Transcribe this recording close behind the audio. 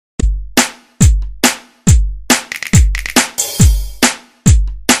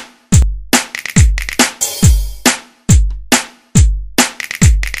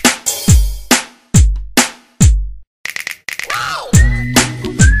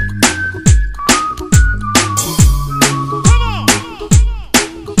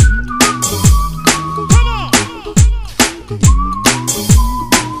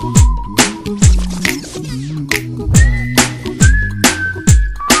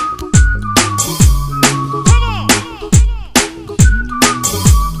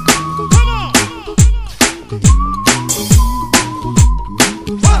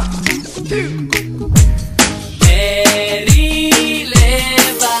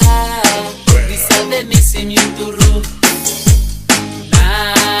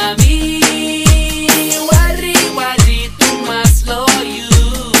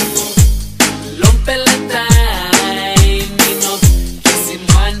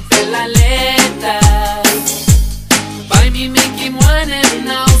la letra. By me make him want him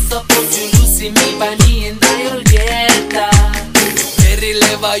now. Suppose you lose me by me and I will get that. Meri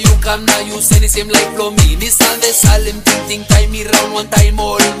leva you come now you send him like flow me. Me salve salim ting tie me round one time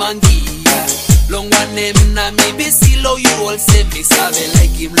all mangia. Long one name na me be silo you all say me sabe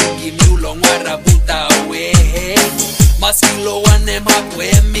like him look him you long warabuta away. Masculo one name hack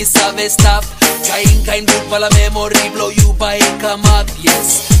when me sabe stop. Kind good pala memory blow you by come up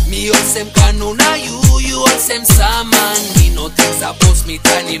yes. Me all same kanuna you all same saman. Me no things I post me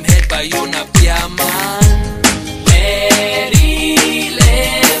turn him head by you na piaman. Meri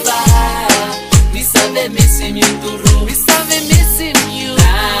leva, me sabe missing you to room. Me sabe missing you.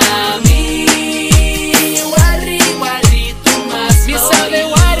 Me worry too much. Me sabe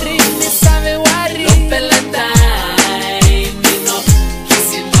worry. Long pela time, me no kiss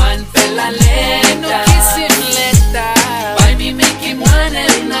him one pela letter. By me make him one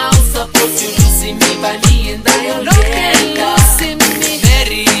and now suppose you losing me by me and I'll get that.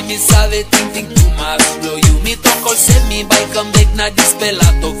 Meri me sabe ting too much blow you. Me talk all say me by come back na this pela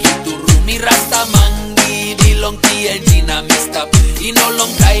talking to room. Me rasta mangi belong TNG na me stop. In a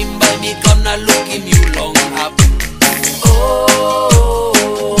long time by me come na look him you long up.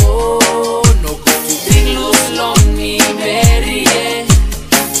 Oh, no good to think loose long me Meri, yeah.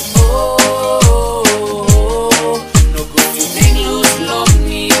 Oh, no good to think loose long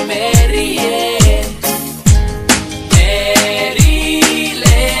me Meri, yeah. Meri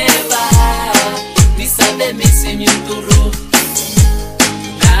leva, me sabe missing you to room.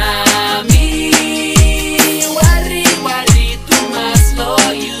 Na me worry too much for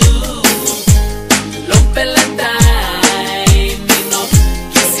you. Long pela time, me no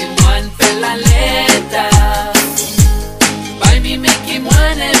kiss him one pela letter. By me make him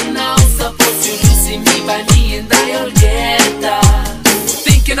one and now suppose you losing me by me and I'll get that.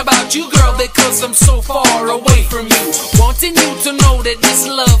 Thinking about you girl because I'm so far away from you. Wanting you to know that this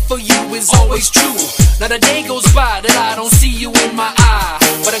love for you is always true. Not a day goes by that I don't see you in my eye.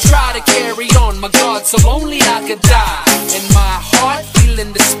 But I try to carry on, my God, so lonely I could die. In my heart,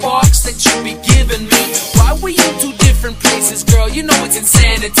 feeling the sparks that you be giving me. Why were you two different places, girl? You know it's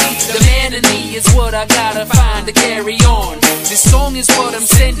insanity. The man in me is what I gotta find to carry on. This song is what I'm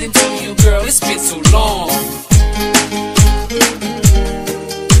sending to you, girl. It's been so long.